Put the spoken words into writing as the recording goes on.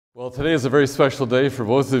Well, today is a very special day for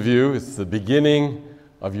both of you. It's the beginning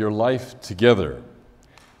of your life together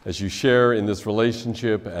as you share in this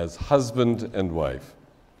relationship as husband and wife.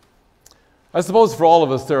 I suppose for all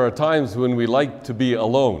of us there are times when we like to be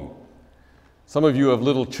alone. Some of you who have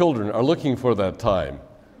little children are looking for that time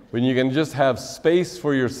when you can just have space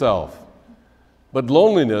for yourself. But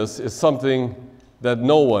loneliness is something that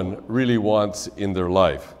no one really wants in their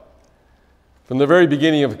life. From the very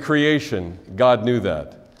beginning of creation, God knew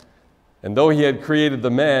that. And though he had created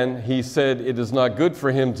the man, he said it is not good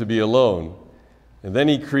for him to be alone. And then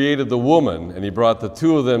he created the woman, and he brought the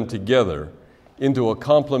two of them together into a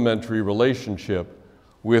complementary relationship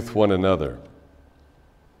with one another.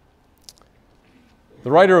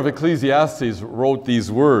 The writer of Ecclesiastes wrote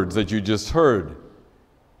these words that you just heard.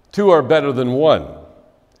 Two are better than one,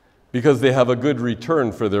 because they have a good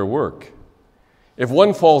return for their work. If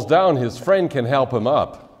one falls down, his friend can help him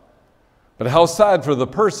up. But how sad for the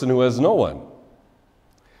person who has no one.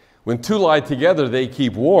 When two lie together, they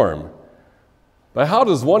keep warm. But how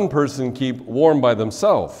does one person keep warm by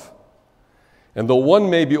themselves? And though one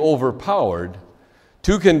may be overpowered,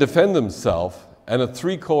 two can defend themselves, and a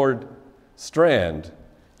three-cord strand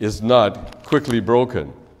is not quickly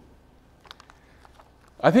broken.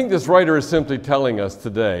 I think this writer is simply telling us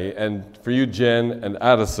today, and for you, Jenn and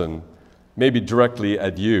Addison, maybe directly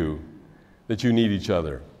at you, that you need each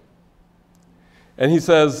other. And he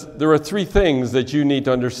says, there are three things that you need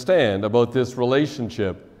to understand about this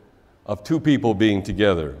relationship of two people being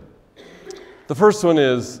together. The first one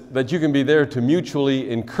is that you can be there to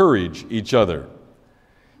mutually encourage each other.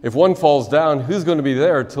 If one falls down, who's going to be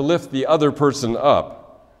there to lift the other person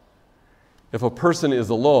up? If a person is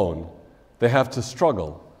alone, they have to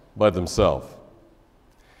struggle by themselves.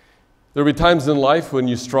 There will be times in life when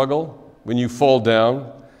you struggle, when you fall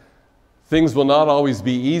down. Things will not always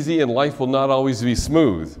be easy and life will not always be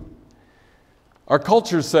smooth. Our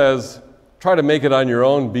culture says, try to make it on your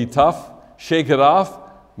own, be tough, shake it off,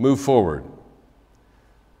 move forward.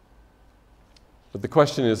 But the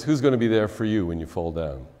question is, who's going to be there for you when you fall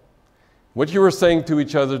down? What you are saying to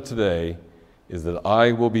each other today is that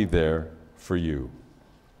I will be there for you.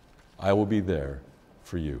 I will be there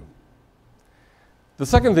for you. The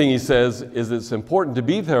second thing he says is it's important to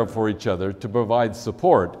be there for each other to provide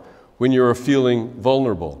support when you are feeling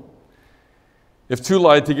vulnerable. If two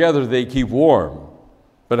lie together, they keep warm.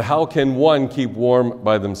 But how can one keep warm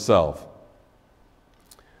by themselves?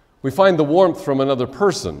 We find the warmth from another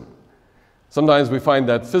person. Sometimes we find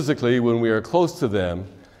that physically when we are close to them.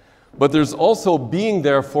 But there's also being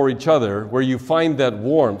there for each other where you find that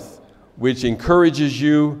warmth which encourages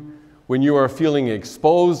you when you are feeling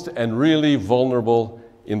exposed and really vulnerable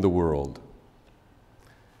in the world.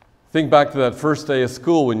 Think back to that first day of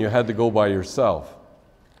school when you had to go by yourself.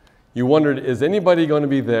 You wondered, is anybody going to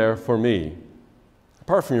be there for me?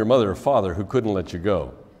 Apart from your mother or father who couldn't let you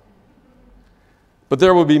go. But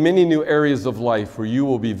there will be many new areas of life where you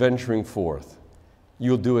will be venturing forth.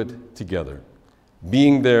 You'll do it together,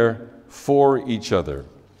 being there for each other.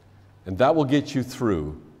 And that will get you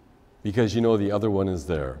through because you know the other one is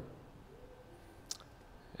there.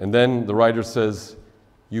 And then the writer says,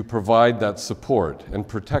 you provide that support and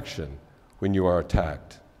protection when you are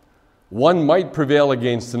attacked. One might prevail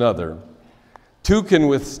against another. Two can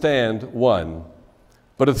withstand one,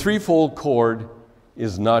 but a threefold cord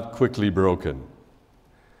is not quickly broken.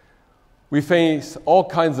 We face all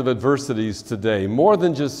kinds of adversities today, more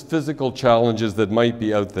than just physical challenges that might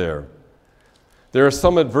be out there. There are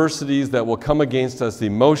some adversities that will come against us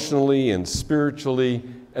emotionally and spiritually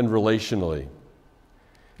and relationally.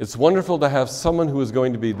 It's wonderful to have someone who is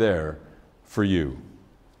going to be there for you.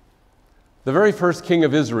 The very first king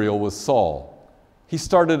of Israel was Saul. He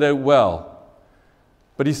started out well,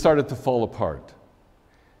 but he started to fall apart.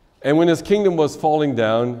 And when his kingdom was falling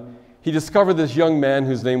down, he discovered this young man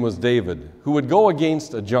whose name was David, who would go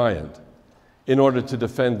against a giant in order to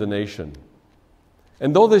defend the nation.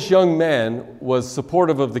 And though this young man was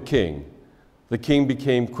supportive of the king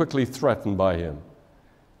became quickly threatened by him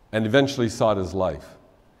and eventually sought his life.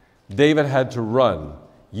 David had to run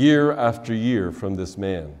year after year from this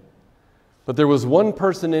man. But there was one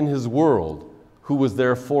person in his world who was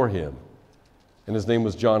there for him, and his name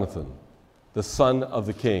was Jonathan, the son of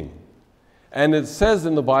the king. And it says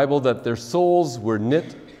in the Bible that their souls were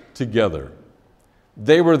knit together.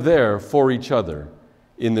 They were there for each other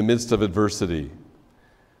in the midst of adversity.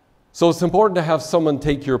 So it's important to have someone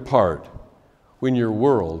take your part when your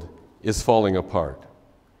world is falling apart.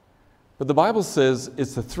 But the Bible says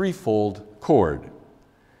it's a threefold cord.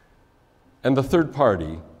 And the third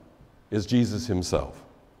party is Jesus himself.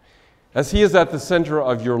 As he is at the center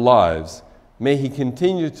of your lives, may He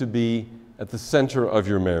continue to be at the center of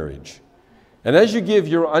your marriage. And as you give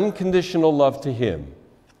your unconditional love to Him,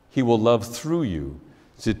 He will love through you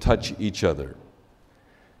to touch each other.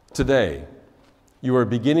 Today, you are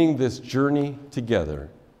beginning this journey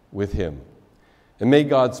together with Him. And may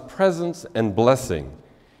God's presence and blessing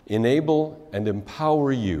enable and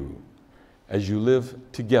empower you as you live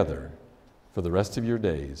together for the rest of your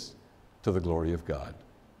days to the glory of God.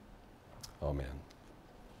 Amen.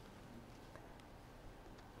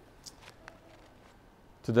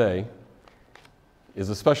 Today is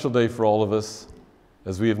a special day for all of us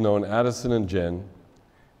as we have known Addison and Jenn,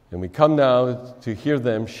 and we come now to hear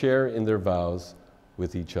them share in their vows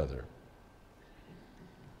with each other.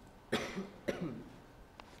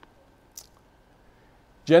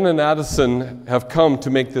 Jenn and Addison have come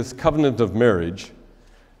to make this covenant of marriage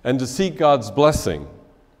and to seek God's blessing.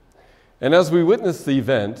 And as we witness the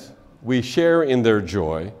event, we share in their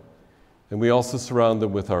joy, and we also surround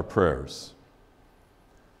them with our prayers.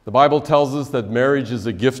 The Bible tells us that marriage is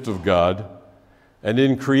a gift of God, and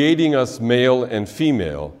in creating us male and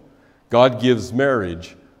female, God gives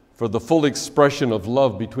marriage for the full expression of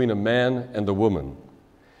love between a man and a woman,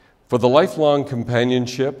 for the lifelong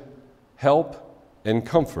companionship, help, and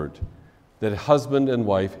comfort that husband and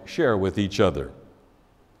wife share with each other.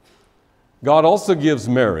 God also gives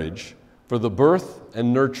marriage for the birth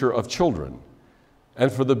and nurture of children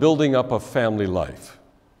and for the building up of family life.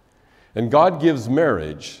 And God gives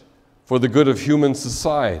marriage for the good of human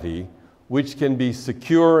society, which can be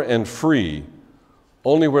secure and free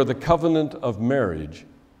only where the covenant of marriage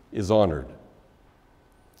is honored.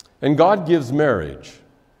 And God gives marriage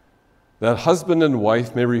that husband and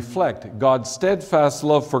wife may reflect God's steadfast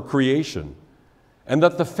love for creation, and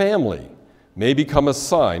that the family may become a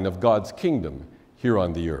sign of God's kingdom here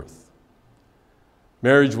on the earth.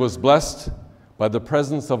 Marriage was blessed by the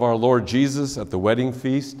presence of our Lord Jesus at the wedding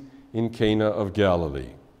feast in Cana of Galilee.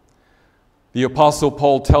 The Apostle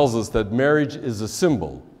Paul tells us that marriage is a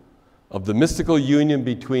symbol of the mystical union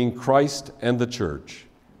between Christ and the church.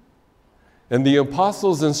 And the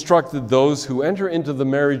apostles instructed those who enter into the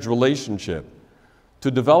marriage relationship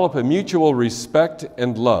to develop a mutual respect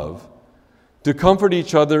and love, to comfort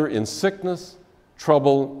each other in sickness,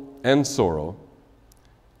 trouble, and sorrow,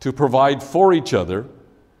 to provide for each other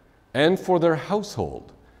and for their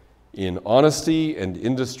household in honesty and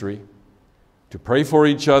industry, to pray for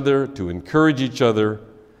each other, to encourage each other,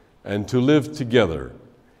 and to live together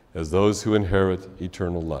as those who inherit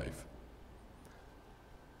eternal life.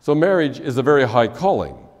 So marriage is a very high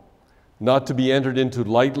calling, not to be entered into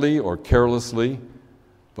lightly or carelessly,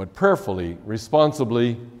 but prayerfully,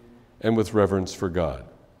 responsibly, and with reverence for God.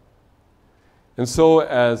 And so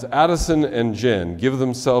as Addison and Jenn give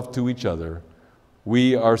themselves to each other,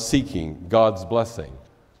 we are seeking God's blessing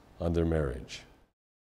on their marriage.